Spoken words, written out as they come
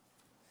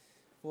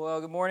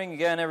Well, good morning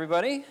again,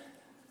 everybody.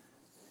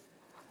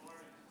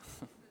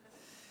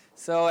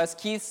 So, as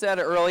Keith said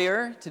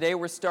earlier, today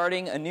we're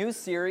starting a new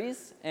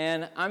series,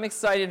 and I'm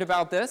excited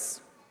about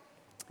this.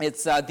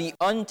 It's The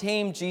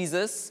Untamed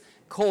Jesus,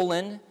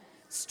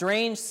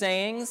 Strange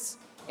Sayings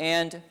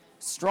and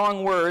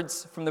Strong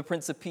Words from the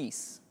Prince of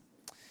Peace.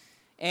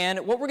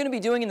 And what we're going to be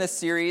doing in this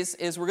series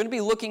is we're going to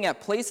be looking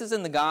at places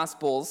in the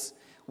Gospels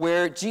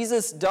where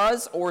Jesus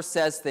does or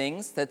says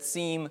things that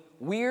seem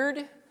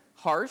weird,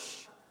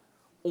 harsh,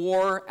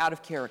 or out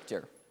of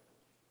character.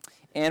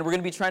 And we're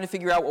going to be trying to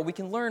figure out what we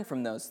can learn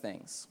from those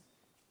things.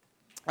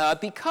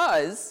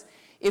 Because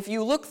if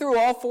you look through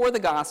all four of the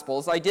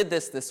Gospels, I did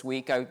this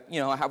week. I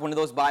have one of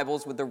those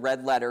Bibles with the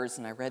red letters,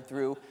 and I read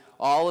through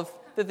all of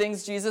the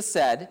things Jesus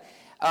said.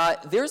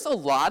 There's a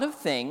lot of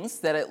things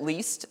that at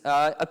least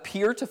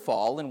appear to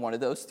fall in one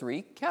of those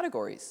three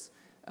categories.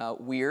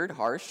 Weird,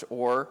 harsh,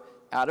 or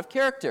out of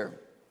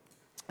character.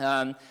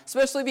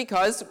 Especially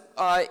because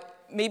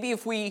maybe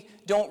if we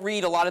don't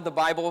read a lot of the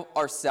Bible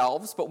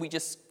ourselves, but we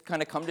just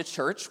kind of come to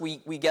church, we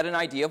get an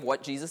idea of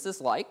what Jesus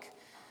is like.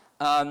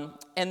 And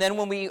then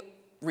when we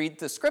read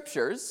the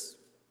scriptures,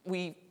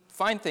 we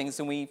find things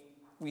and we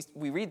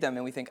read them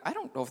and we think, I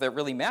don't know if that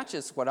really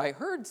matches what I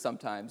heard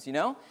sometimes,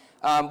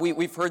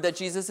 We've heard that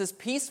Jesus is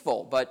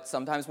peaceful, but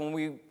sometimes when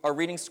we are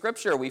reading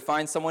scripture, we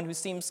find someone who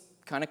seems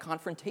kind of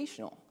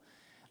confrontational.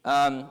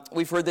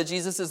 We've heard that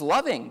Jesus is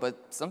loving,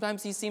 but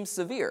sometimes he seems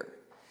severe.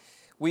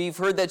 We've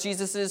heard that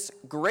Jesus is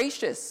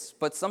gracious,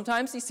 but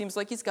sometimes he seems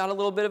like he's got a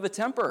little bit of a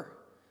temper.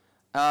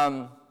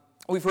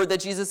 We've heard that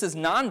Jesus is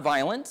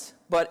nonviolent,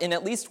 but in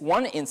at least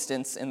one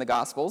instance in the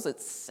Gospels,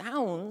 it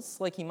sounds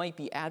like he might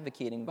be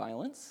advocating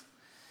violence.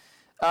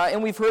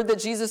 And we've heard that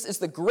Jesus is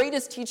the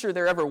greatest teacher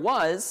there ever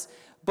was,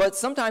 but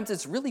sometimes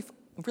it's really,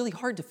 really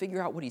hard to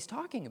figure out what he's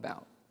talking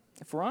about,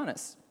 if we're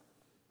honest.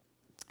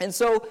 And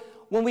so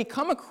when we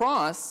come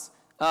across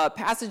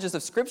passages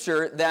of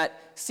Scripture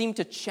that seem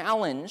to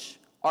challenge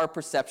our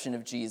perception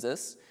of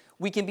Jesus,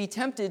 we can be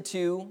tempted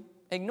to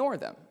ignore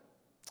them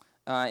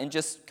and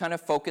just kind of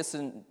focus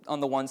on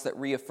the ones that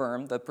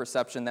reaffirm the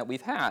perception that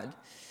we've had.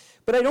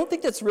 But I don't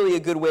think that's really a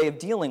good way of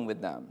dealing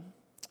with them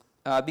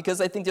because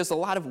I think there's a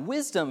lot of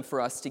wisdom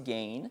for us to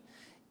gain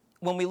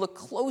when we look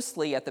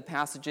closely at the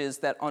passages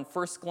that on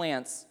first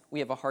glance we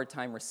have a hard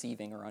time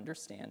receiving or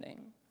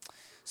understanding.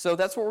 So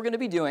that's what we're going to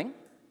be doing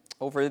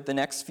over the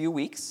next few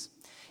weeks.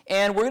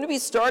 And we're going to be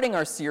starting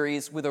our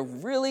series with a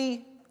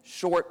really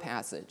short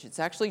passage. It's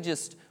actually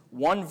just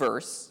one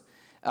verse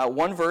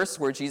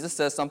where Jesus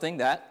says something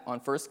that, on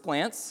first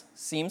glance,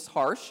 seems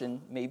harsh and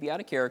maybe out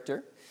of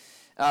character.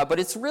 But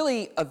it's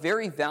really a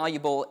very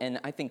valuable and,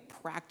 I think,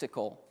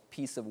 practical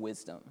piece of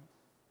wisdom.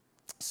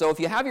 So if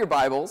you have your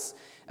Bibles,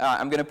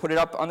 I'm going to put it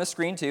up on the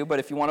screen too, but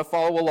if you want to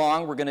follow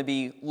along, we're going to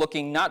be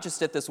looking not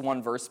just at this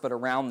one verse, but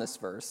around this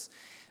verse.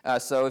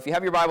 So if you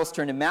have your Bibles,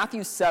 turn to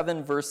Matthew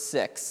 7, verse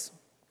 6.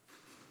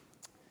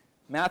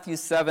 Matthew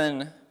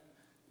 7,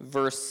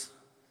 verse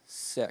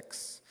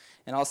 6.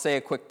 And I'll say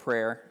a quick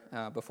prayer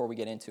before we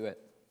get into it.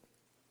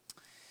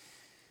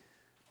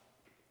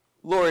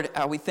 Lord,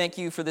 we thank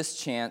you for this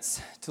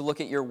chance to look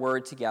at your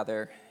word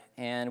together.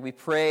 And we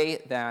pray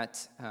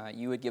that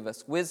you would give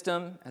us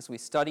wisdom as we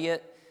study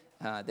it,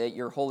 that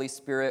your Holy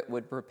Spirit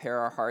would prepare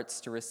our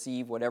hearts to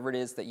receive whatever it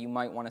is that you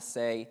might want to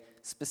say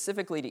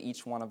specifically to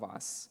each one of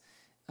us.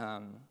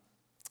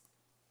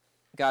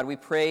 God, we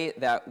pray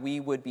that we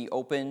would be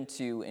open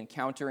to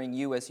encountering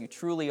you as you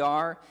truly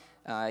are,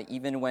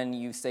 even when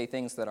you say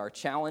things that are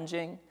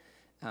challenging.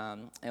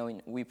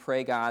 And we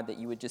pray, God, that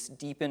you would just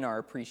deepen our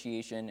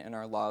appreciation and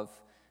our love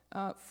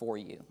for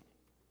you.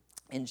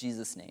 In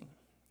Jesus' name,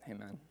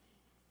 amen.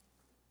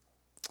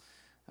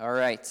 All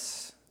right.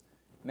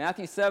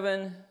 Matthew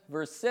 7,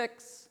 verse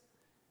 6,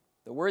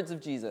 the words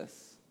of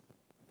Jesus.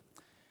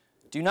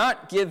 Do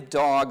not give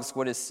dogs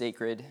what is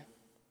sacred.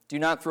 Do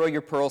not throw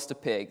your pearls to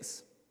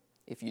pigs.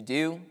 If you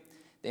do,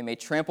 they may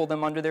trample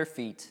them under their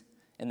feet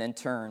and then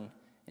turn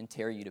and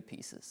tear you to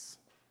pieces.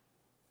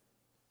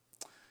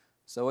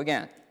 So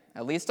again,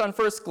 at least on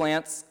first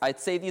glance,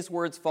 I'd say these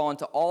words fall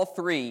into all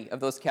three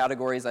of those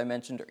categories I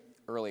mentioned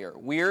earlier: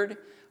 weird,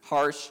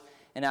 harsh,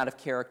 and out of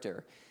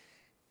character.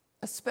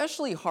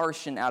 Especially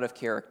harsh and out of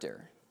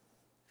character.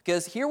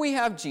 Because here we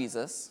have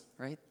Jesus,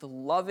 right, the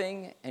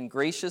loving and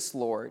gracious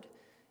Lord,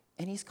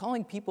 and he's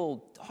calling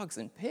people dogs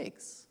and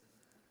pigs.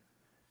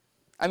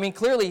 I mean,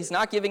 clearly he's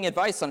not giving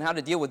advice on how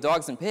to deal with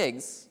dogs and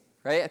pigs,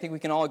 right? I think we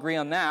can all agree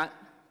on that.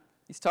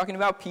 He's talking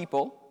about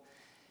people,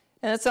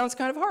 and it sounds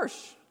kind of harsh.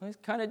 It's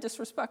kind of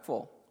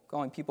disrespectful,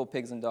 calling people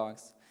pigs and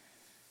dogs.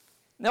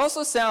 It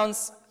also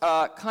sounds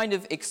kind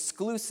of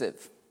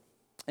exclusive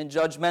and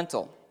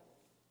judgmental,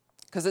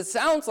 because it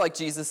sounds like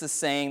Jesus is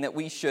saying that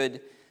we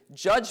should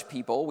judge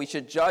people. We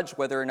should judge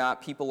whether or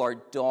not people are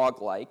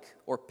dog-like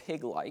or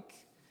pig-like.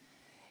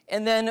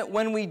 And then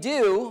when we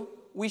do,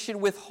 we should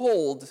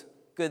withhold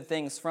good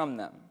things from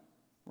them,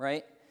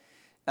 right?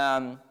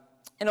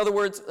 In other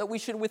words, that we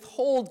should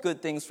withhold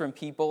good things from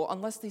people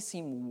unless they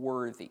seem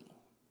worthy,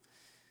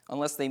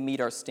 unless they meet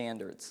our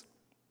standards.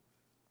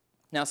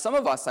 Now, some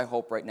of us, I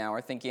hope, right now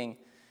are thinking,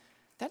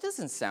 that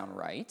doesn't sound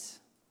right.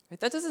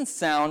 That doesn't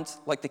sound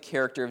like the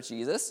character of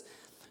Jesus,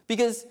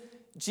 because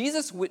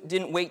Jesus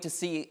didn't wait to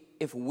see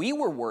if we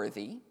were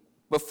worthy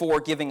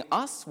before giving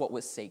us what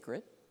was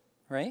sacred,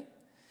 right?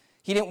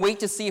 He didn't wait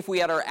to see if we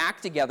had our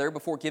act together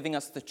before giving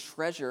us the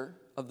treasure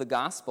of the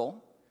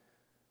gospel,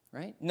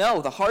 right?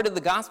 No, the heart of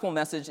the gospel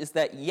message is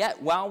that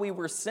yet while we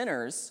were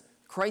sinners,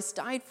 Christ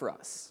died for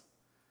us.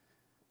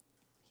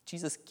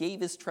 Jesus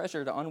gave his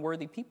treasure to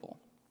unworthy people.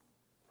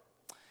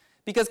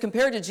 Because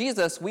compared to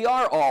Jesus, we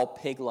are all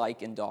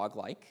pig-like and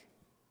dog-like,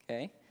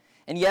 okay?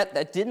 And yet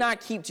that did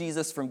not keep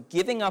Jesus from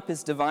giving up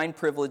his divine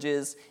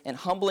privileges and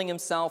humbling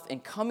himself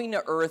and coming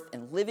to earth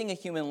and living a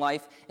human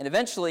life and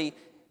eventually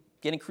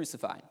getting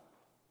crucified.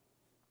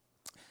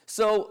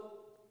 So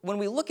when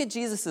we look at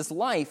Jesus'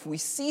 life, we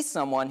see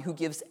someone who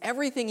gives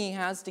everything he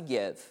has to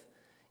give,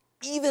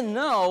 even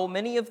though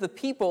many of the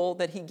people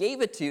that he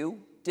gave it to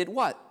did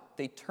what?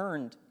 They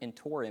turned and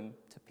tore him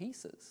to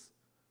pieces.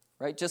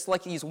 Right? Just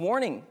like he's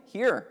warning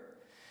here.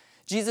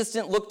 Jesus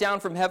didn't look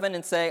down from heaven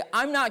and say,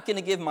 I'm not going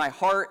to give my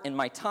heart and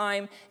my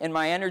time and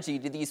my energy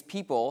to these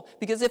people,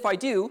 because if I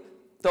do,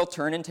 they'll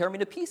turn and tear me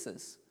to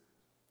pieces.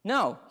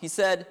 No, he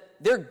said,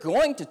 they're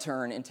going to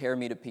turn and tear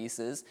me to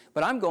pieces,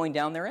 but I'm going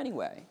down there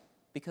anyway,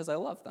 because I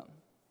love them.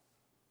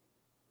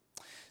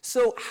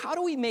 So how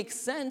do we make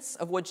sense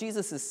of what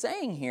Jesus is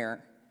saying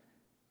here?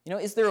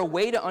 Is there a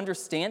way to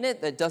understand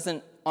it that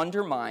doesn't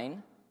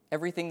undermine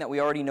everything that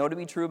we already know to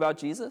be true about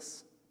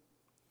Jesus?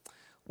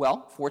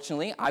 Well,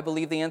 fortunately, I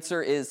believe the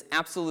answer is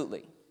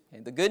absolutely.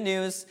 And the good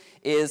news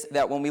is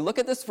that when we look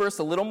at this verse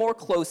a little more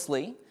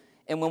closely,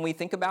 and when we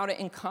think about it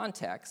in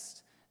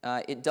context,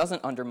 it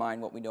doesn't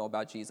undermine what we know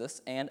about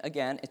Jesus. And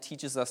again, it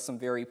teaches us some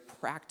very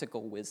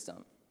practical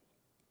wisdom.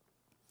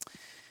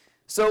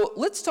 So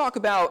let's talk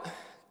about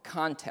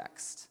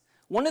context.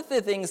 One of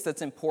the things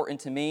that's important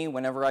to me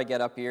whenever I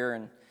get up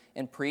here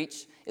and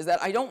preach is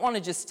that I don't want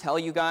to just tell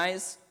you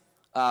guys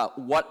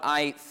what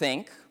I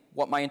think,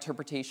 what my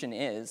interpretation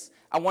is.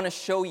 I want to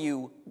show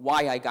you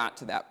why I got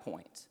to that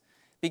point.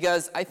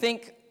 Because I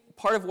think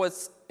part of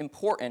what's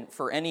important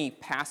for any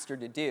pastor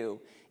to do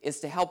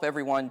is to help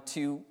everyone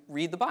to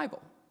read the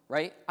Bible,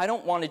 right? I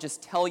don't want to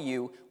just tell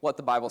you what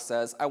the Bible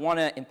says. I want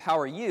to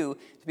empower you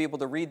to be able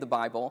to read the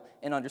Bible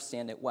and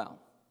understand it well.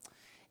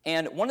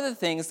 And one of the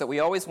things that we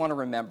always want to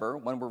remember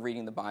when we're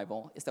reading the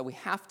Bible is that we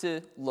have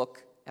to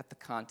look at the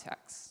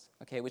context,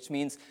 okay? Which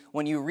means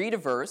when you read a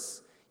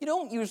verse, you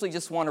don't usually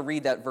just want to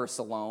read that verse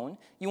alone.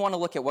 You want to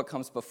look at what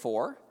comes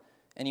before,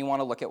 and you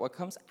want to look at what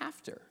comes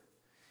after.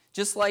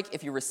 Just like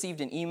if you received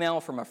an email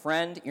from a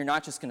friend, you're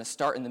not just going to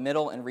start in the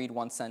middle and read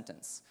one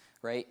sentence,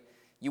 right?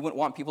 You wouldn't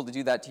want people to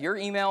do that to your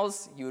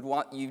emails. You would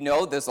want,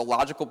 there's a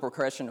logical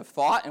progression of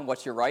thought in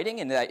what you're writing,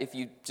 and that if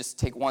you just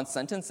take one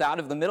sentence out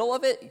of the middle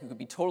of it, you could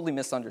be totally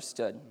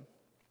misunderstood.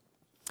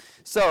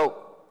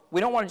 So we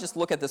don't want to just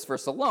look at this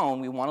verse alone.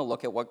 We want to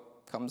look at what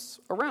comes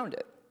around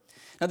it.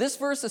 Now, this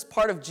verse is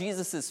part of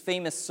Jesus'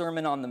 famous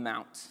Sermon on the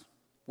Mount,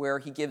 where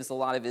he gives a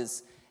lot of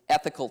his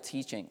ethical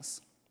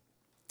teachings.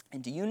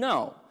 And do you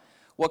know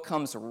what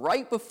comes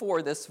right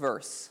before this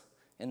verse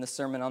in the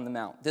Sermon on the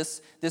Mount?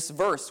 This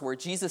verse where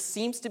Jesus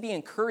seems to be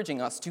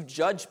encouraging us to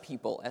judge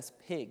people as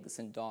pigs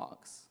and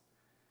dogs.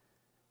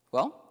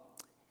 Well,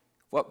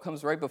 what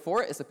comes right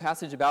before it is a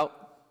passage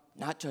about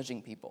not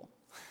judging people.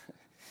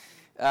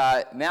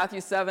 Matthew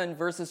 7,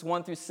 verses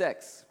 1 through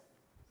 6.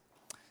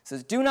 It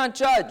says, "Do not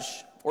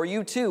judge, or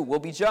you too will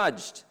be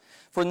judged.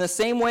 For in the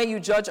same way you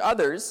judge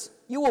others,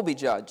 you will be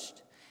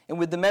judged. And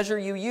with the measure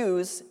you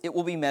use, it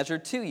will be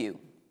measured to you.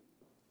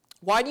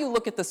 Why do you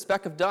look at the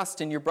speck of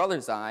dust in your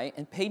brother's eye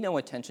and pay no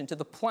attention to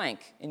the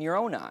plank in your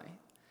own eye?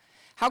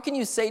 How can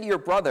you say to your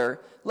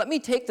brother, 'Let me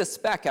take the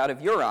speck out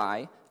of your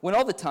eye,' when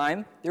all the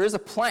time there is a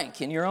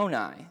plank in your own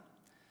eye?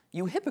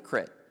 You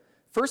hypocrite,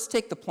 first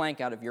take the plank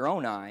out of your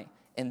own eye,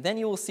 and then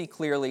you will see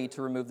clearly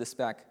to remove the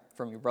speck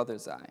from your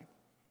brother's eye."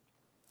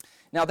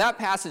 Now, that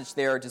passage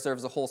there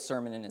deserves a whole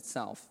sermon in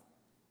itself.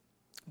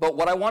 But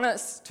what I want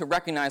us to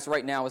recognize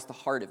right now is the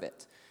heart of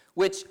it,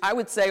 which I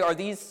would say are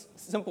these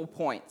simple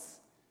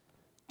points.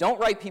 Don't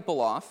write people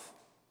off.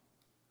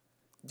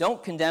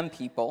 Don't condemn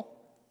people.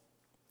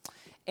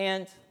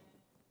 And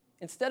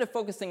instead of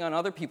focusing on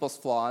other people's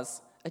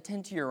flaws,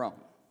 attend to your own,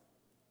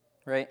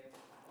 right?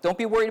 Don't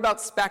be worried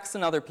about specks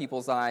in other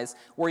people's eyes.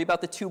 Worry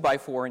about the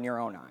 2x4 in your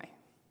own eye.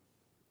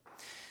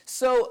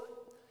 So,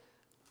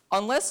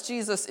 unless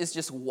Jesus is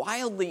just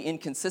wildly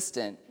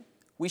inconsistent,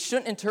 we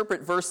shouldn't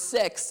interpret verse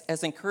 6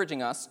 as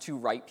encouraging us to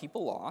write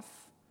people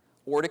off,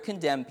 or to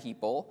condemn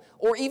people,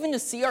 or even to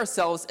see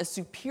ourselves as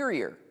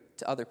superior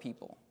to other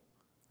people,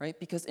 right?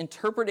 Because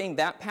interpreting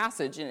that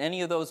passage in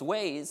any of those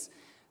ways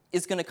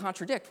is going to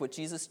contradict what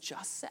Jesus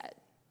just said.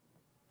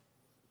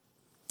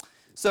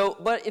 So,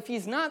 but if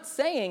he's not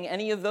saying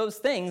any of those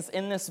things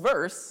in this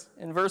verse,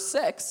 in verse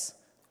 6,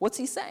 what's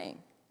he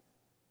saying?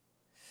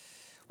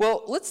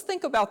 Well, let's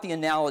think about the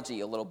analogy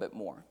a little bit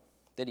more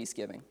that he's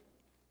giving.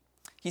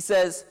 He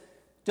says,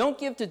 don't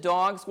give to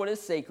dogs what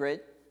is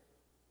sacred,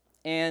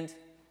 and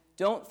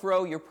don't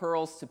throw your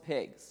pearls to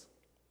pigs.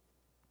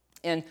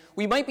 And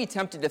we might be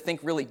tempted to think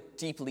really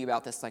deeply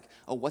about this, like,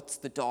 oh, what's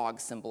the dog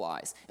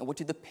symbolize? And what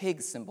do the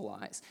pigs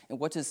symbolize? And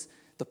what does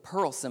the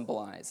pearl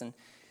symbolize? And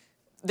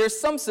there's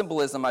some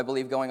symbolism, I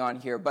believe, going on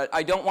here, but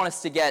I don't want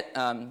us to get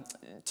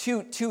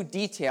too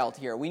detailed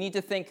here. We need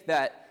to think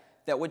that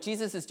what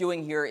Jesus is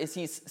doing here is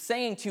he's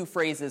saying two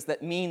phrases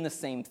that mean the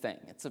same thing.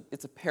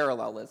 It's a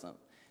parallelism.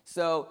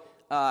 So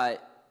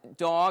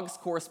dogs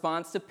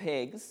corresponds to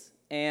pigs,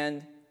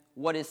 and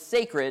what is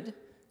sacred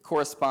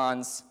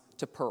corresponds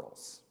to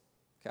pearls.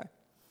 Okay.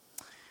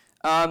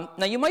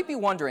 Now you might be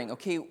wondering,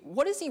 okay,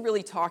 what is he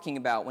really talking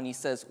about when he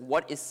says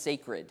what is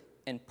sacred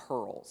and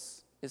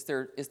pearls? Is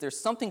there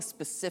something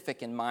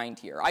specific in mind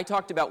here? I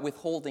talked about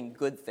withholding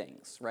good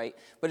things, right?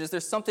 But is there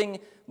something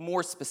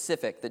more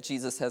specific that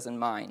Jesus has in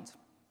mind?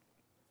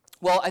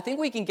 Well, I think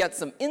we can get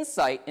some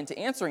insight into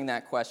answering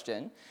that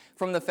question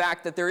from the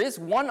fact that there is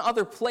one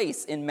other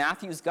place in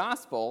Matthew's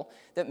gospel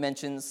that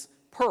mentions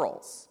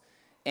pearls.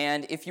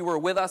 And if you were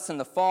with us in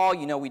the fall,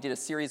 you know we did a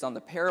series on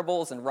the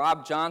parables, and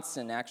Rob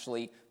Johnson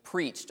actually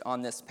preached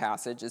on this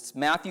passage. It's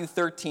Matthew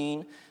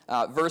 13,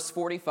 verse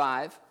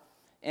 45.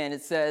 And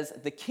it says,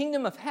 "The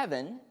kingdom of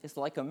heaven is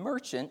like a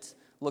merchant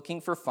looking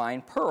for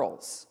fine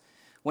pearls.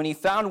 When he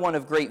found one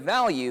of great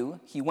value,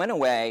 he went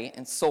away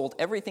and sold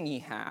everything he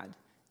had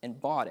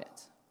and bought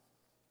it."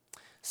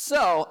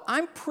 So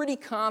I'm pretty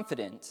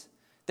confident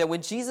that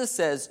when Jesus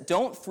says,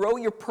 don't throw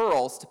your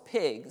pearls to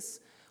pigs,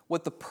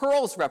 what the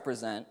pearls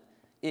represent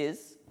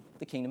is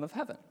the kingdom of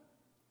heaven.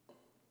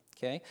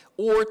 Okay?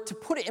 Or to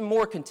put it in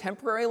more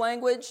contemporary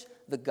language,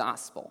 the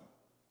gospel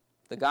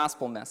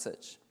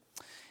message.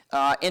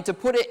 And to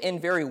put it in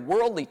very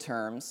worldly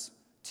terms,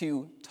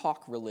 to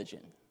talk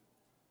religion.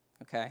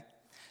 Okay?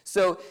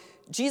 So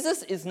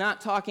Jesus is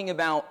not talking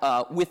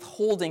about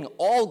withholding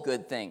all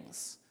good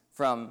things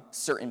from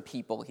certain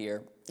people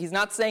here. He's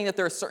not saying that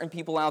there are certain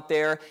people out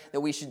there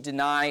that we should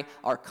deny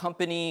our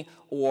company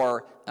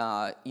or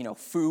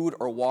food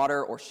or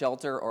water or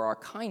shelter or our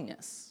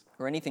kindness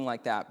or anything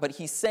like that. But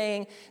he's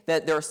saying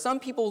that there are some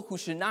people who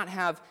should not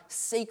have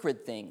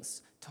sacred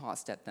things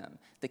tossed at them.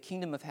 The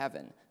kingdom of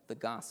heaven, the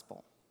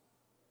gospel.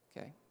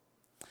 Okay?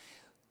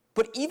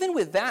 But even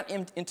with that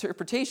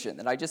interpretation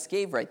that I just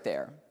gave right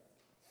there,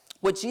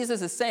 what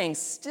Jesus is saying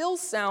still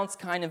sounds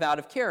kind of out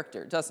of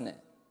character, doesn't it?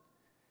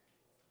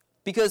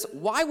 Because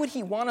why would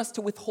he want us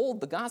to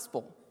withhold the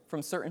gospel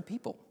from certain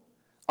people?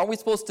 Are we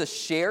supposed to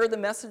share the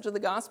message of the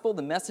gospel,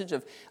 the message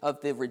of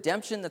the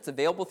redemption that's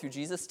available through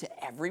Jesus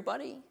to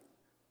everybody?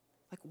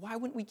 Like, why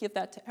wouldn't we give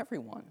that to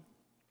everyone?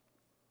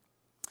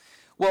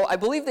 Well, I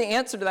believe the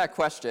answer to that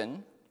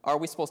question, are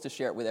we supposed to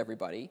share it with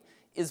everybody,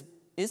 is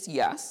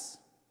yes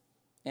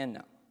and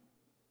no.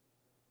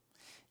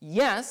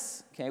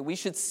 Yes, okay, we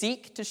should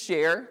seek to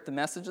share the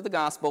message of the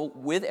gospel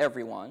with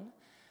everyone,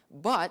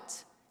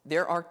 but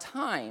there are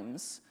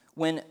times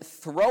when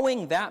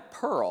throwing that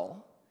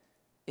pearl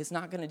is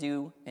not going to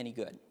do any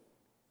good.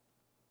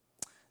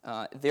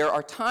 There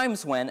are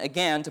times when,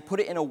 again, to put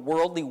it in a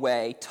worldly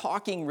way,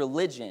 talking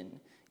religion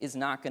is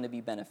not going to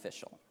be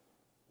beneficial.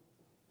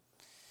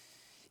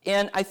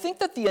 And I think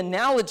that the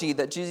analogy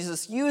that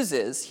Jesus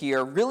uses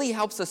here really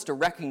helps us to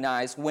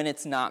recognize when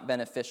it's not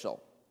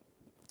beneficial.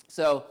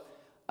 So,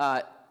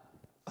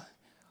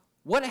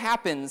 what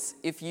happens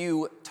if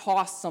you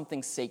toss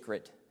something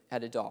sacred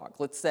at a dog?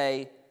 Let's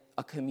say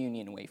a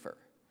communion wafer.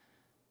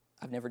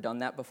 I've never done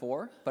that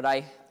before, but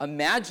I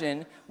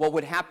imagine what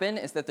would happen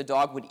is that the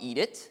dog would eat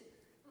it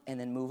and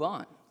then move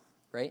on,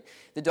 right?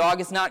 The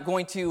dog is not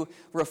going to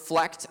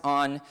reflect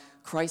on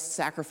Christ's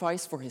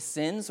sacrifice for his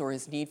sins or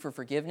his need for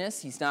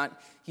forgiveness. He's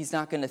not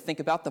going to think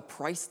about the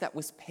price that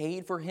was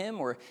paid for him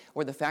or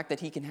the fact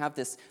that he can have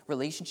this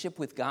relationship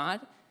with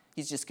God.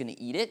 He's just going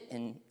to eat it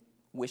and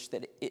wish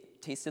that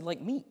it tasted like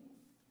meat.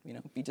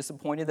 Be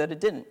disappointed that it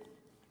didn't.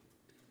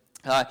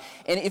 And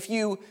if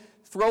you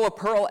throw a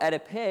pearl at a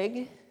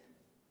pig,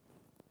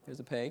 there's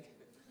a pig.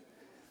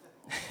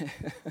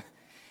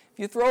 If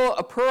you throw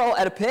a pearl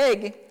at a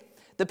pig,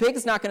 the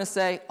pig's not going to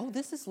say, "Oh,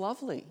 this is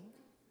lovely.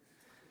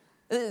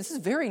 This is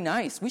very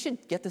nice. We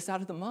should get this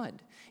out of the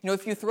mud.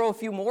 If you throw a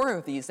few more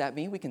of these at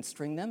me, we can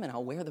string them and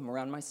I'll wear them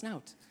around my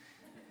snout."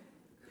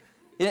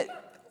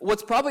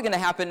 What's probably going to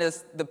happen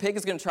is the pig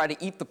is going to try to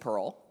eat the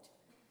pearl,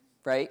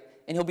 right?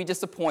 And he'll be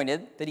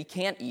disappointed that he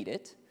can't eat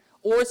it.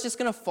 Or it's just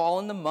going to fall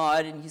in the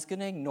mud and he's going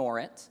to ignore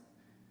it.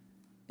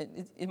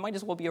 It might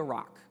as well be a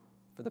rock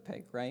for the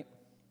pig, right?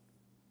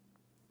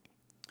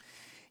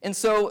 And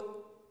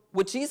so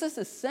what Jesus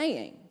is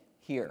saying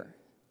here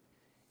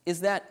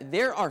is that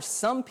there are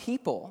some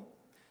people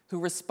who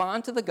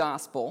respond to the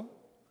gospel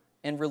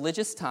and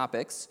religious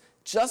topics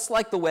just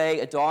like the way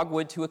a dog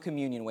would to a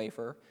communion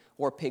wafer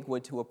or a pig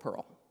would to a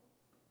pearl.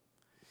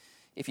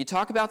 If you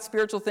talk about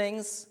spiritual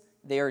things,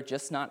 they are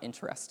just not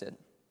interested.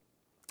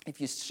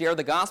 If you share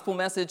the gospel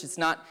message, it's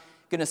not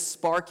going to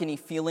spark any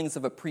feelings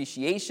of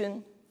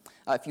appreciation.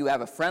 If you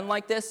have a friend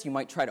like this, you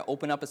might try to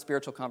open up a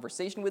spiritual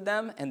conversation with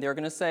them, and they're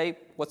going to say,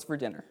 "What's for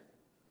dinner?"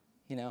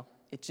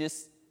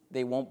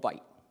 They won't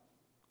bite.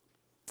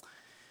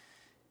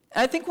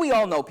 And I think we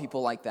all know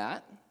people like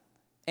that.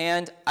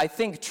 And I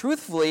think,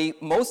 truthfully,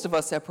 most of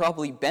us have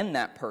probably been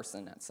that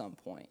person at some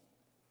point.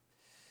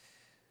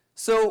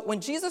 So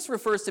when Jesus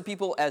refers to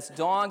people as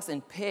dogs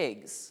and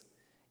pigs,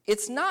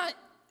 it's not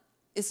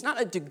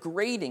a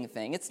degrading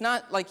thing. It's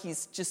not like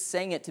he's just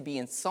saying it to be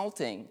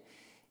insulting.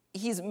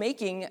 He's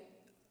making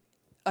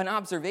an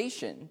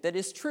observation that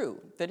is true,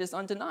 that is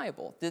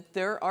undeniable, that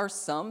there are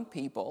some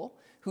people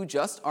who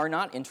just are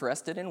not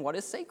interested in what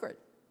is sacred.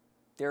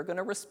 They're going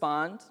to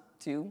respond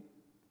to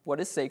what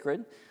is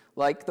sacred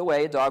like the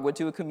way a dog would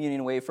to a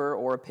communion wafer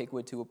or a pig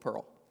would to a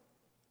pearl.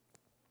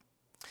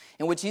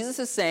 And what Jesus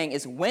is saying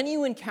is when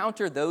you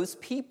encounter those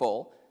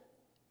people,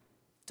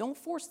 don't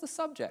force the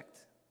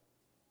subject.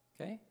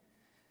 Okay?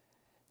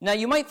 Now,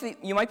 you might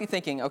be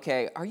thinking,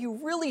 okay, are you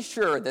really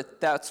sure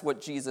that that's what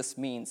Jesus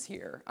means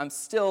here? I'm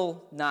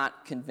still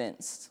not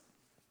convinced.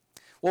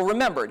 Well,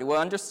 remember, to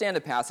understand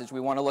the passage, we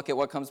want to look at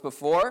what comes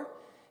before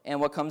and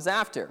what comes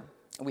after.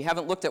 We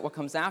haven't looked at what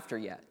comes after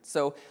yet.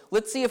 So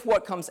let's see if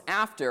what comes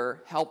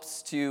after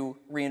helps to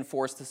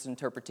reinforce this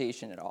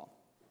interpretation at all.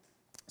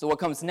 So what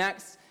comes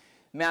next?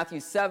 Matthew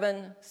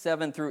 7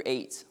 through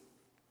 8.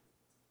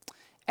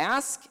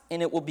 Ask,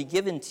 and it will be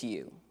given to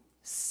you.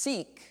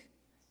 Seek,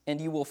 and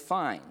you will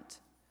find.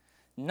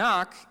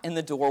 Knock, and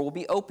the door will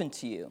be opened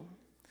to you.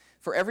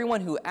 For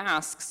everyone who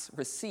asks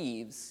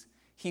receives.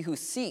 He who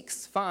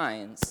seeks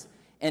finds.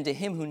 And to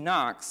him who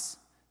knocks,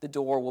 the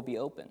door will be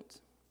opened.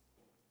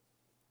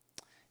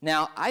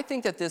 Now, I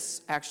think that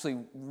this actually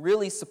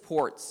really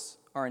supports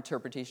our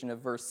interpretation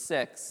of verse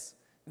 6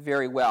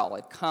 very well.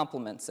 It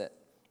complements it.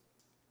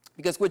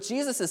 Because what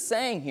Jesus is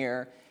saying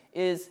here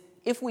is,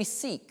 if we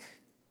seek,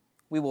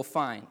 we will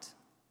find.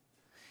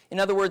 In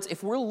other words,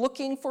 if we're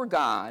looking for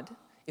God,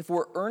 if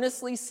we're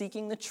earnestly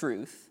seeking the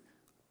truth,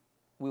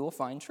 we will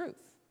find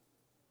truth.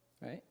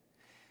 Right?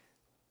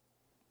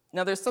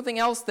 Now, there's something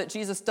else that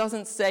Jesus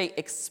doesn't say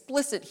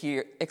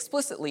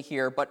explicitly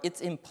here, but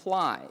it's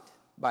implied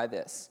by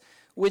this,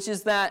 which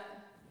is that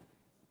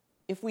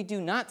if we do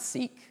not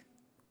seek,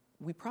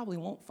 we probably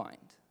won't find.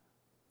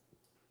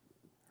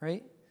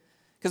 Right?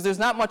 Because there's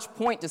not much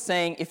point to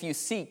saying if you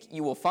seek,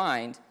 you will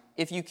find,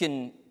 if you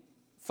can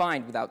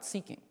find without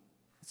seeking.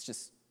 It's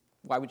just,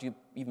 why would you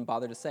even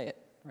bother to say it,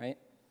 right?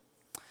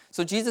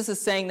 So Jesus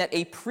is saying that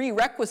a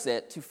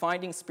prerequisite to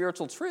finding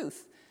spiritual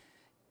truth,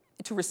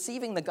 to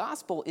receiving the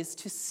gospel, is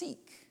to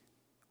seek,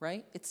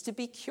 right? It's to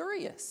be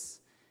curious.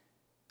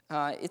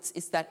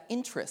 It's that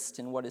interest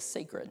in what is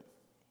sacred.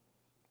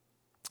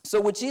 So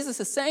what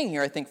Jesus is saying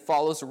here, I think,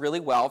 follows really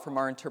well from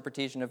our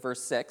interpretation of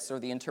verse 6, or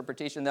the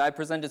interpretation that I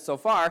presented so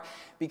far,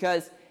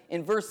 because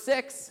in verse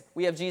 6,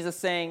 we have Jesus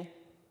saying,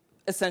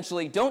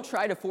 essentially, don't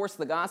try to force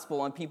the gospel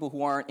on people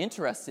who aren't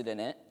interested in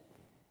it.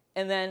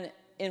 And then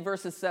in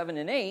verses 7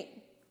 and 8,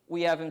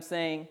 we have him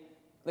saying,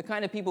 the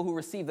kind of people who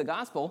receive the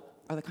gospel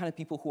are the kind of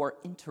people who are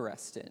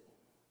interested.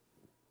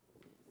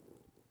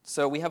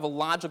 So we have a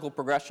logical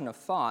progression of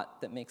thought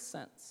that makes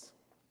sense.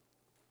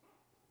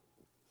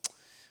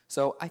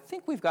 So I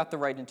think we've got the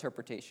right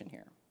interpretation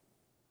here.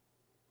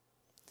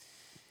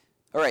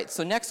 All right,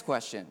 so next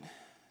question.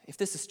 If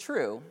this is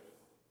true,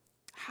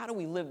 how do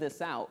we live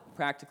this out,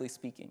 practically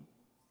speaking?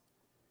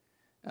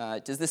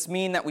 Does this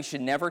mean that we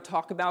should never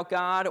talk about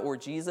God or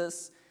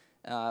Jesus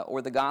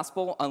or the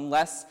gospel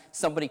unless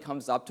somebody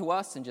comes up to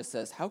us and just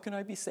says, how can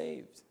I be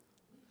saved?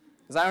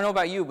 Because I don't know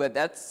about you, but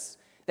that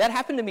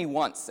happened to me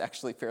once,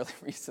 actually, fairly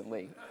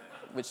recently,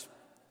 which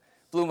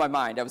blew my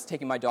mind. I was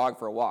taking my dog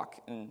for a walk,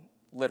 and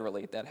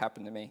literally, that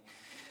happened to me.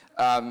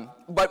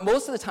 But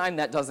most of the time,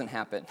 that doesn't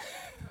happen.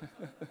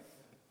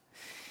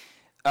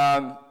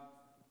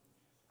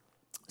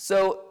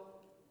 So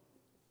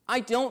I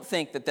don't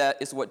think that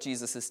is what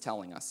Jesus is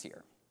telling us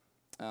here,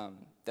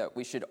 that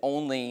we should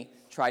only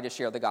try to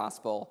share the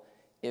gospel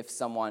if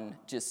someone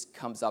just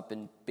comes up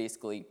and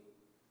basically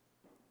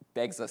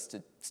begs us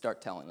to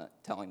start telling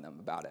them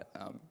about it.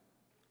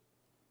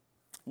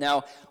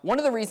 Now, one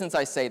of the reasons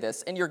I say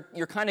this, and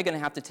you're kind of going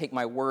to have to take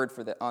my word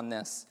on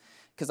this,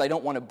 because I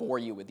don't want to bore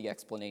you with the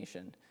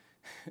explanation.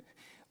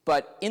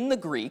 But in the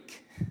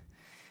Greek,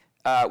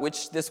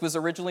 which this was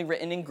originally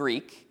written in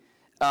Greek,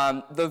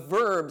 the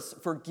verbs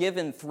for give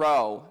and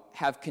throw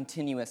have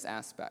continuous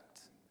aspect.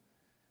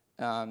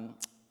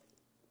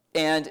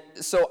 And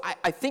so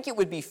I think it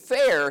would be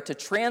fair to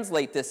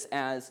translate this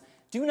as,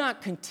 do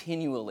not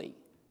continually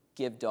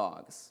give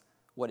dogs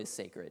what is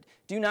sacred.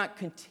 Do not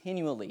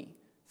continually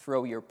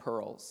throw your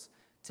pearls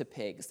to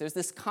pigs. There's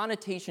this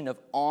connotation of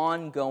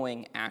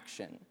ongoing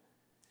action.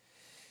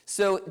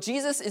 So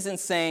Jesus isn't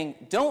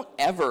saying, don't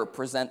ever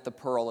present the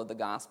pearl of the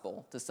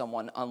gospel to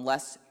someone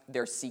unless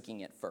they're seeking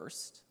it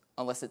first,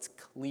 unless it's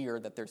clear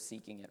that they're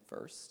seeking it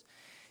first.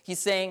 He's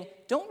saying,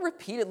 don't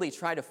repeatedly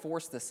try to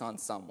force this on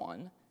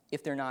someone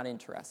if they're not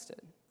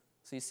interested.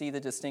 So you see the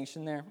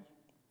distinction there?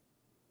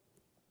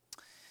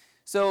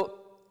 So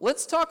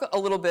let's talk a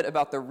little bit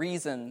about the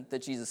reason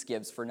that Jesus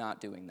gives for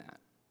not doing that.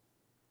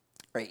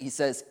 Right? He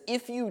says,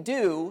 if you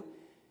do,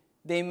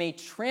 they may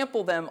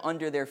trample them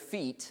under their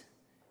feet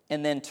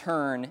and then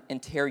turn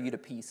and tear you to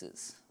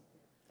pieces.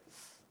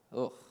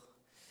 Ugh.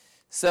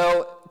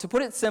 So, to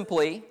put it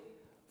simply,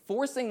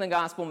 forcing the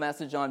gospel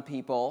message on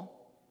people,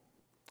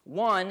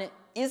 one,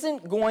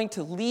 isn't going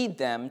to lead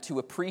them to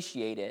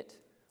appreciate it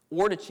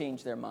or to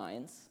change their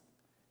minds.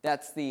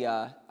 That's the,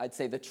 I'd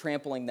say, the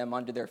trampling them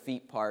under their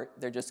feet part.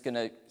 They're just going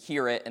to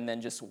hear it and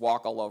then just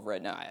walk all over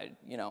it. No,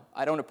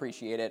 I don't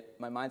appreciate it.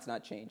 My mind's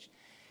not changed.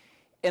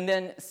 And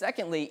then,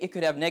 secondly, it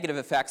could have negative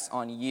effects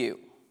on you.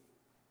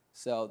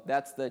 So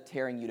that's the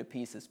tearing you to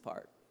pieces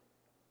part.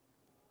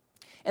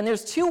 And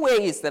there's two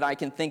ways that I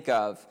can think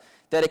of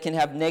that it can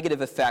have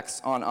negative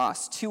effects on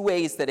us, two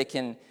ways that it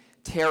can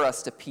tear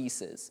us to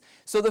pieces.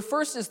 So the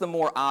first is the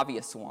more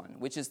obvious one,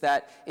 which is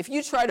that if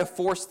you try to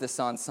force this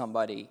on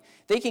somebody,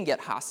 they can get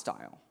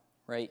hostile,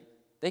 right?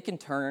 They can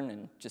turn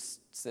and just,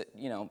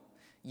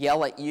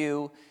 yell at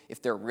you.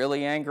 If they're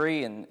really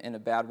angry and in a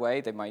bad way,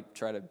 they might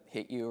try to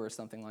hit you or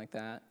something like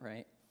that,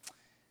 right?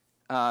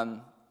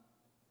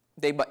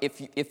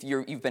 If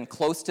you've been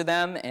close to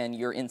them and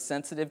you're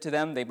insensitive to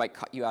them, they might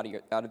cut you out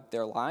of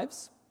their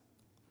lives.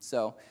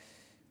 So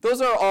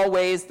those are all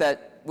ways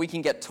that we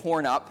can get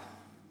torn up.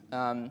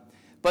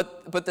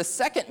 But the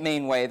second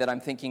main way that I'm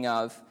thinking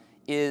of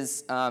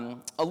is a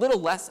little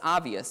less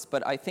obvious,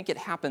 but I think it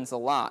happens a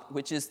lot,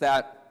 which is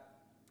that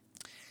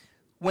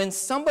when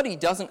somebody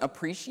doesn't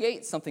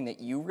appreciate something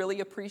that you really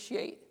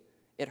appreciate,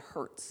 it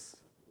hurts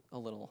a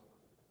little,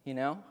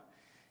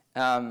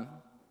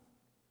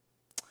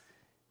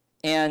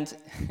 And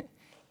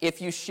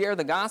if you share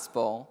the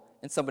gospel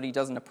and somebody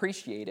doesn't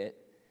appreciate it,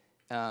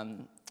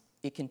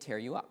 it can tear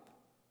you up.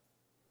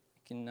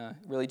 It can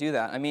really do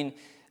that. I mean,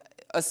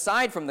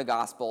 aside from the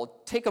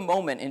gospel, take a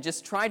moment and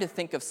just try to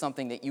think of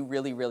something that you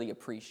really, really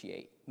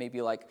appreciate.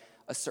 Maybe like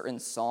a certain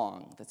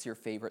song that's your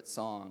favorite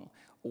song,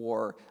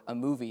 or a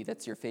movie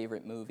that's your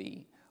favorite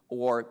movie,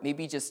 or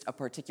maybe just a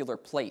particular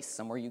place,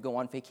 somewhere you go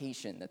on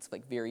vacation that's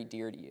like very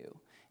dear to you.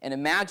 And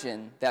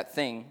imagine that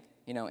thing,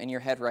 in your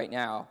head right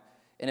now,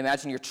 and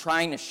imagine you're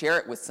trying to share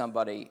it with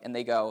somebody, and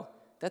they go,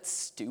 "That's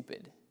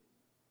stupid."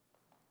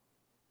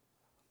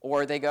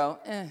 Or they go,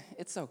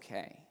 "It's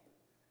okay."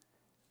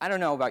 I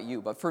don't know about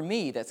you, but for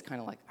me, that's kind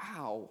of like,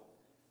 ow,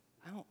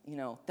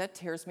 that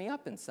tears me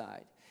up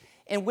inside.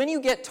 And when you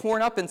get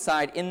torn up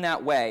inside in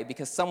that way,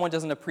 because someone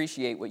doesn't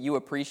appreciate what you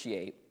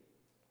appreciate,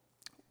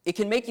 it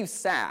can make you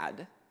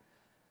sad,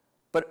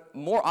 but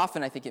more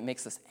often I think it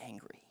makes us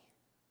angry.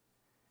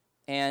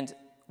 And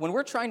when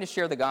we're trying to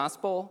share the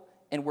gospel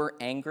and we're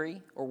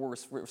angry, or we're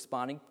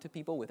responding to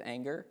people with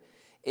anger,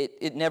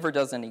 it never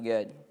does any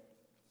good.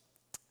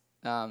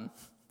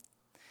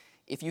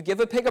 If you give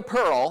a pig a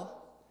pearl,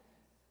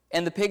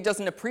 and the pig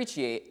doesn't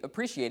appreciate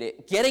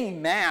it, getting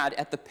mad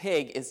at the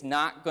pig is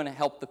not going to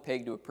help the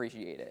pig to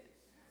appreciate it.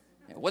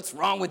 What's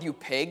wrong with you,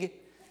 pig?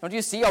 Don't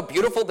you see how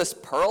beautiful this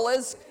pearl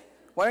is?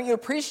 Why don't you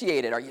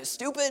appreciate it? Are you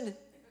stupid?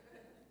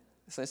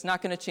 So it's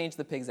not going to change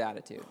the pig's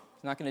attitude.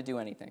 It's not going to do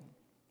anything.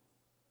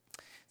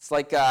 It's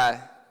like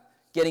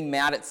getting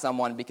mad at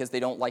someone because they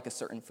don't like a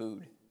certain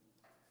food.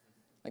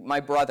 Like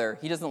my brother,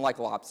 he doesn't like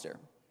lobster.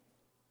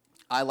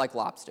 I like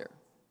lobster.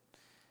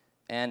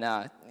 And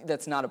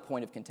that's not a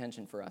point of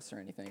contention for us or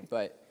anything.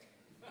 But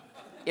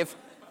if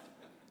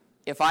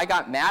I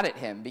got mad at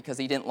him because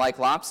he didn't like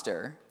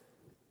lobster,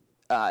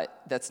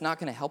 that's not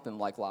going to help him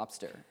like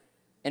lobster.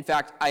 In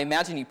fact, I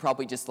imagine he'd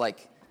probably just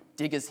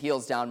dig his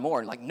heels down more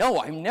and no,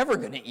 I'm never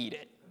going to eat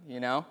it,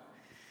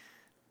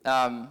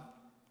 And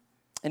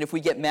if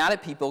we get mad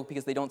at people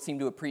because they don't seem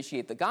to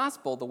appreciate the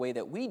gospel the way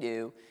that we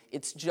do,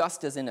 it's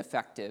just as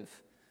ineffective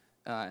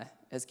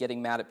as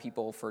getting mad at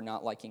people for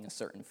not liking a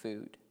certain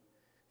food.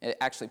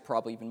 Actually,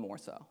 probably even more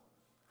so.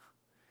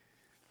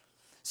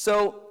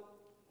 So,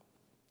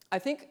 I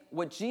think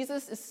what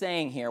Jesus is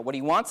saying here, what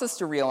he wants us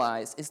to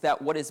realize, is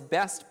that what is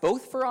best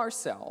both for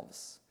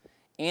ourselves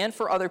and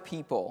for other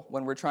people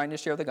when we're trying to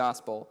share the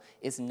gospel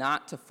is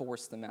not to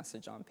force the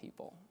message on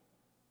people.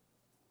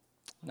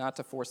 Not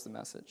to force the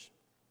message.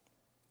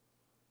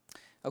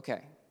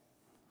 Okay.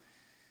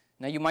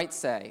 Now you might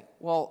say,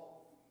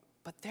 well,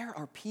 but there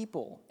are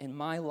people in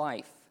my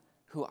life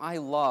who I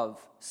love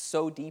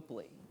so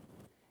deeply.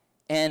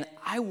 And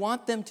I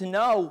want them to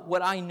know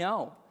what I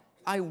know.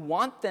 I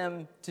want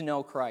them to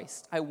know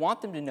Christ. I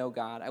want them to know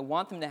God. I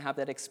want them to have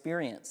that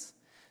experience.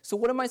 So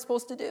what am I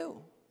supposed to do?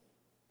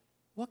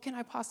 What can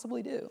I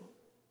possibly do?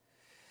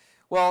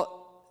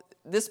 Well,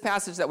 this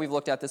passage that we've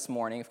looked at this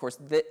morning, of course,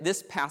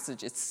 this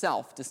passage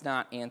itself does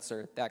not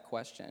answer that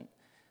question.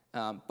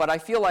 But I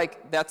feel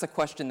like that's a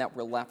question that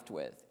we're left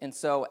with. And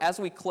so as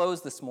we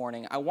close this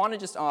morning, I want to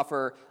just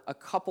offer a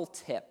couple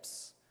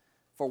tips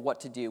for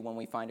what to do when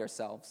we find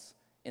ourselves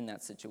in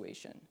that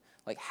situation.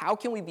 How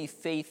can we be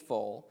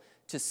faithful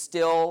to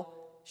still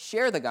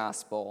share the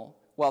gospel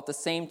while at the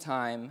same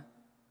time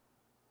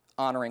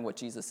honoring what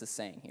Jesus is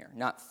saying here,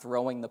 not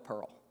throwing the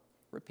pearl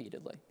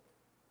repeatedly?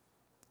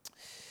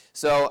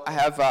 So I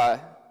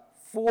have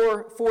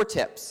four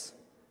tips.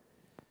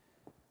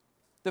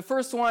 The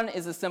first one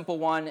is a simple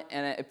one,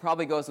 and it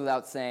probably goes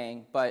without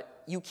saying,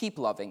 but you keep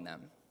loving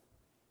them.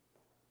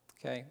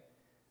 Okay?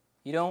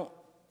 You don't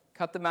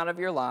cut them out of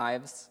your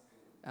lives.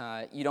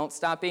 You don't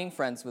stop being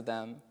friends with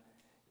them.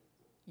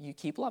 You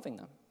keep loving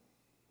them.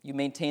 You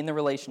maintain the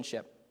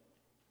relationship.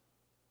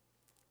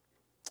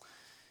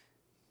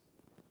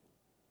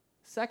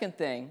 Second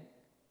thing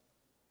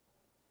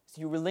is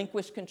you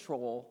relinquish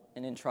control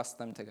and entrust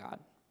them to God.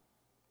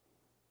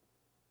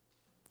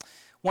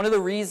 One of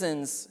the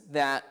reasons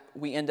that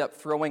we end up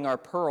throwing our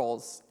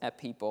pearls at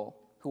people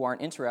who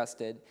aren't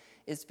interested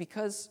is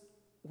because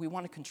we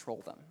want to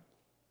control them.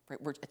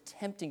 Right? We're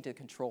attempting to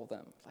control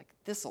them. Like,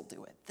 this'll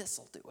do it,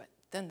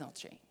 then they'll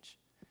change.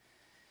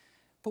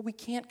 But we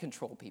can't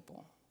control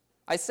people.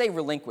 I say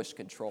relinquish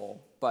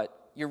control,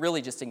 but you're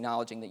really just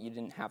acknowledging that you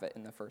didn't have it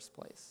in the first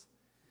place.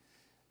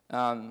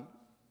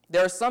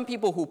 There are some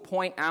people who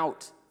point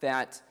out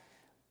that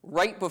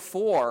right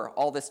before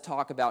all this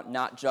talk about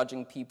not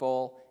judging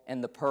people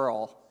and the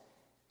pearl,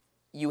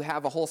 you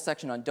have a whole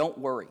section on don't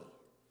worry.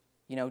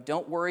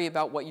 Don't worry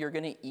about what you're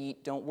going to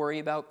eat. Don't worry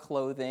about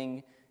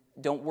clothing.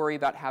 Don't worry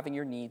about having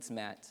your needs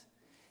met.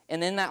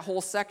 And in that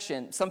whole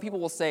section, some people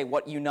will say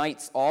what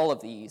unites all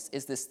of these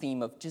is this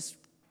theme of just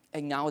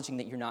acknowledging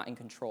that you're not in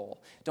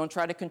control. Don't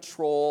try to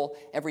control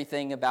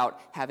everything about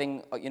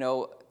having,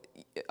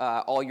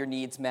 all your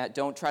needs met.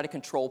 Don't try to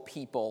control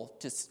people.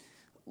 Just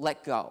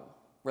let go.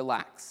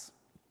 Relax.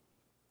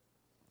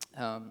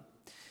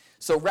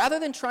 So rather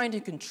than trying to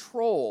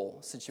control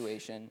a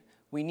situation,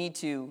 we need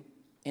to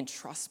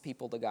entrust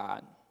people to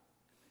God,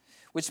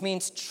 which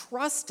means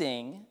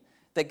trusting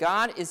that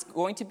God is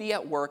going to be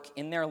at work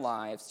in their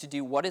lives to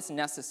do what is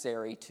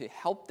necessary to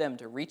help them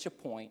to reach a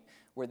point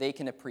where they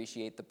can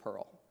appreciate the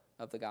pearl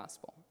of the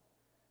gospel.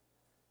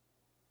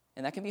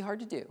 And that can be hard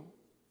to do,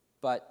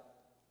 but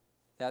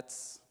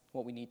that's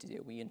what we need to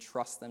do. We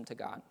entrust them to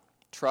God.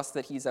 Trust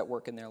that he's at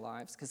work in their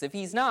lives. Because if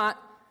he's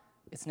not,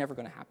 it's never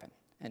going to happen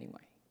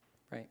anyway,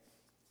 right?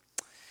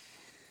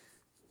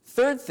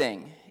 Third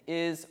thing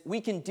is we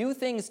can do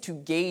things to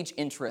gauge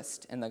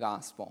interest in the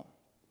gospel.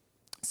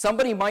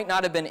 Somebody might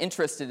not have been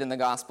interested in the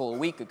gospel a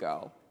week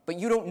ago, but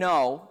you don't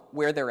know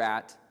where they're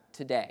at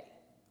today,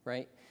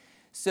 right?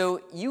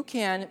 So you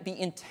can be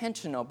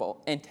intentional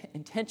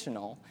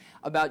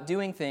about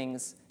doing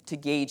things to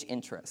gauge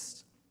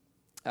interest.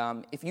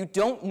 If you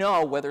don't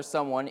know whether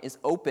someone is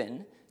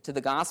open to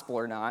the gospel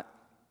or not,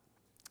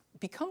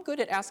 become good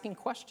at asking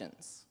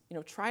questions.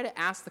 Try to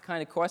ask the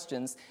kind of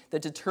questions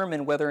that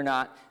determine whether or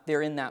not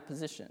they're in that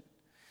position.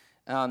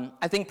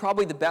 I think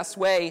probably the best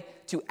way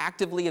to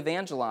actively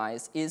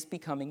evangelize is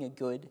becoming a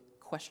good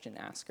question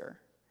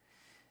asker.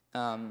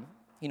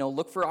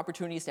 Look for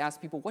opportunities to ask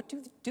people, what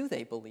do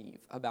they believe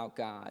about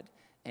God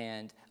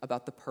and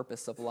about the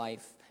purpose of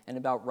life and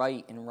about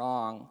right and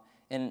wrong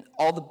and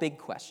all the big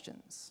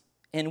questions.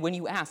 And when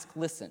you ask,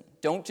 listen.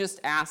 Don't just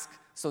ask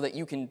so that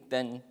you can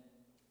then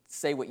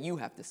say what you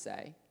have to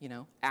say.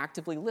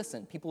 Actively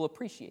listen. People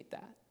appreciate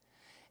that.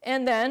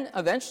 And then,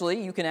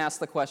 eventually, you can ask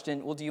the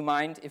question, well, do you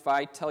mind if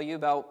I tell you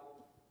about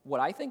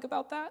what I think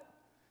about that?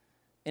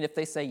 And if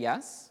they say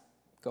yes,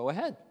 go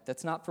ahead.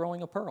 That's not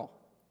throwing a pearl,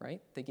 right?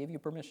 They gave you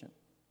permission.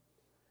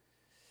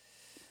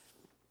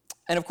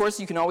 And, of course,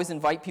 you can always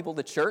invite people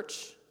to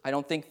church. I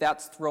don't think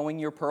that's throwing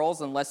your pearls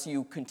unless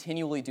you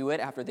continually do it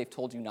after they've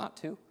told you not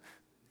to.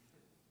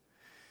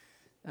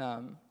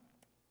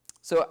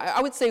 So I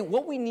would say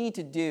what we need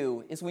to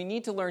do is we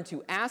need to learn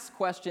to ask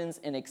questions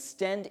and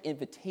extend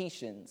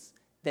invitations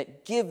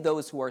that give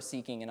those who are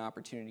seeking an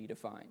opportunity to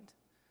find,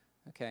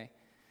 okay?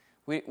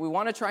 We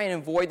want to try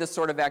and avoid the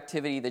sort of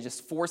activity that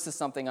just forces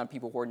something on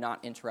people who are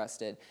not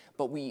interested,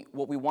 but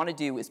what we want to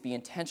do is be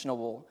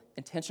intentional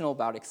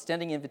about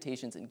extending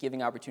invitations and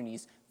giving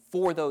opportunities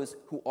for those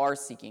who are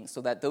seeking,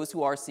 so that those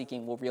who are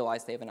seeking will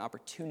realize they have an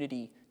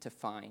opportunity to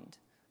find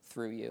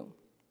through you.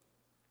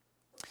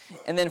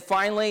 And then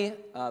finally,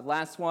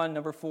 last one,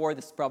 number 4,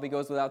 this probably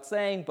goes without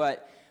saying,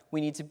 but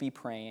we need to be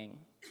praying.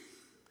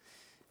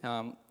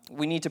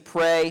 We need to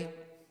pray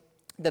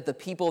that the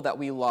people that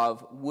we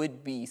love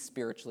would be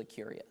spiritually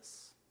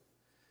curious.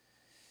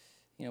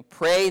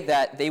 Pray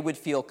that they would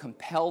feel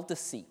compelled to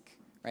seek,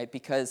 right?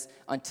 Because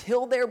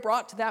until they're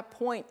brought to that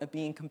point of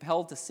being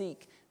compelled to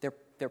seek,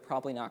 they're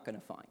probably not going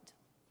to find.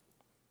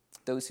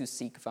 Those who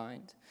seek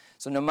find.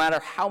 So no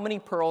matter how many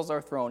pearls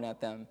are thrown at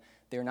them,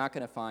 they're not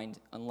going to find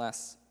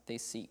unless they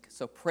seek.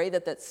 So pray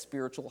that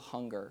spiritual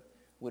hunger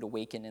would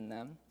awaken in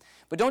them.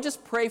 But don't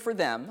just pray for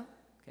them,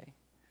 okay?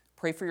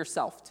 Pray for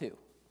yourself too.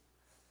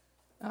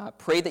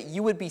 Pray that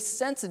you would be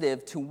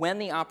sensitive to when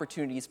the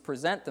opportunities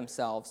present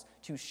themselves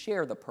to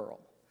share the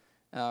pearl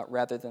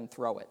rather than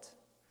throw it.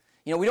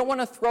 We don't want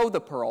to throw the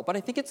pearl, but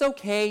I think it's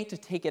okay to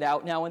take it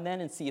out now and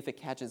then and see if it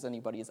catches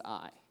anybody's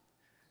eye.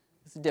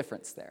 There's a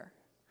difference there.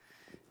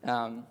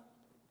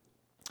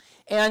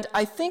 And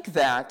I think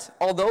that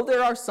although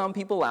there are some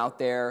people out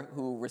there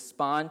who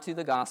respond to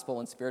the gospel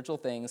and spiritual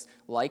things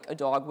like a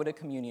dog would a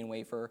communion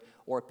wafer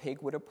or a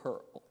pig would a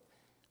pearl,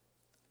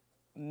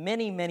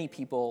 many, many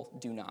people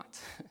do not.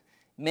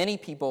 Many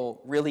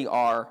people really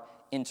are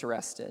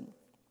interested.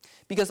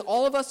 Because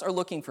all of us are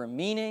looking for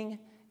meaning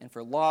and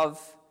for love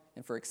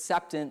and for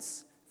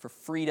acceptance, for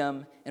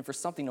freedom, and for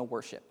something to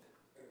worship.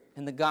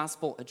 and the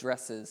gospel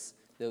addresses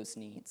those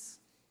needs.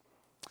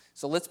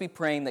 So let's be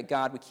praying that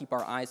God would keep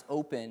our eyes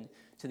open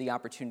to the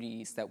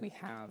opportunities that we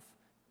have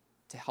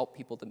to help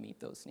people to meet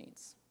those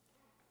needs.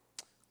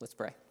 Let's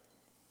pray.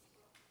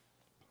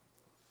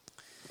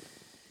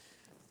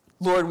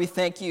 Lord, we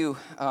thank you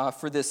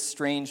for this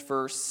strange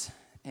verse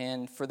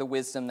and for the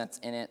wisdom that's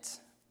in it.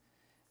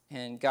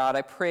 And God,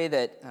 I pray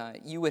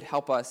that you would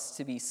help us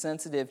to be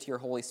sensitive to your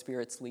Holy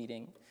Spirit's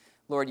leading.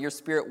 Lord, your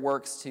Spirit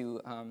works to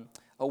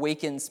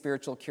awaken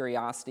spiritual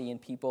curiosity in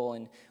people,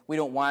 and we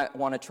don't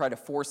want to try to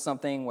force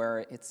something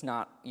where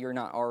you're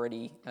not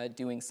already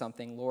doing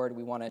something. Lord,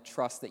 we want to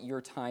trust that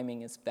your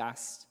timing is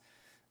best.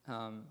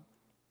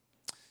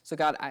 So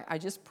God, I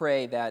just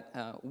pray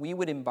that we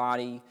would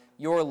embody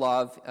your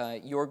love,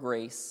 your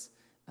grace,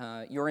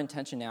 your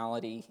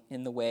intentionality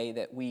in the way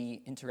that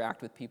we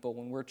interact with people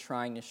when we're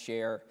trying to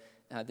share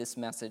this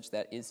message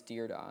that is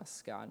dear to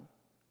us, God.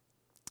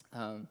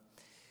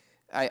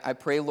 I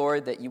pray,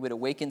 Lord, that you would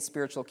awaken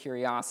spiritual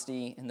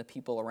curiosity in the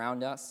people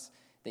around us,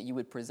 that you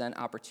would present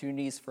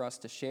opportunities for us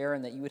to share,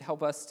 and that you would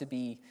help us to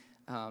be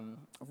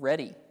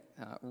ready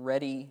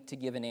to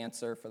give an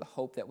answer for the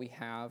hope that we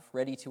have,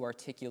 ready to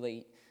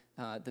articulate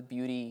the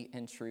beauty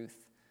and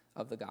truth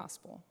of the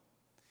gospel.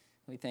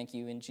 We thank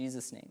you in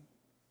Jesus' name.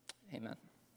 Amen.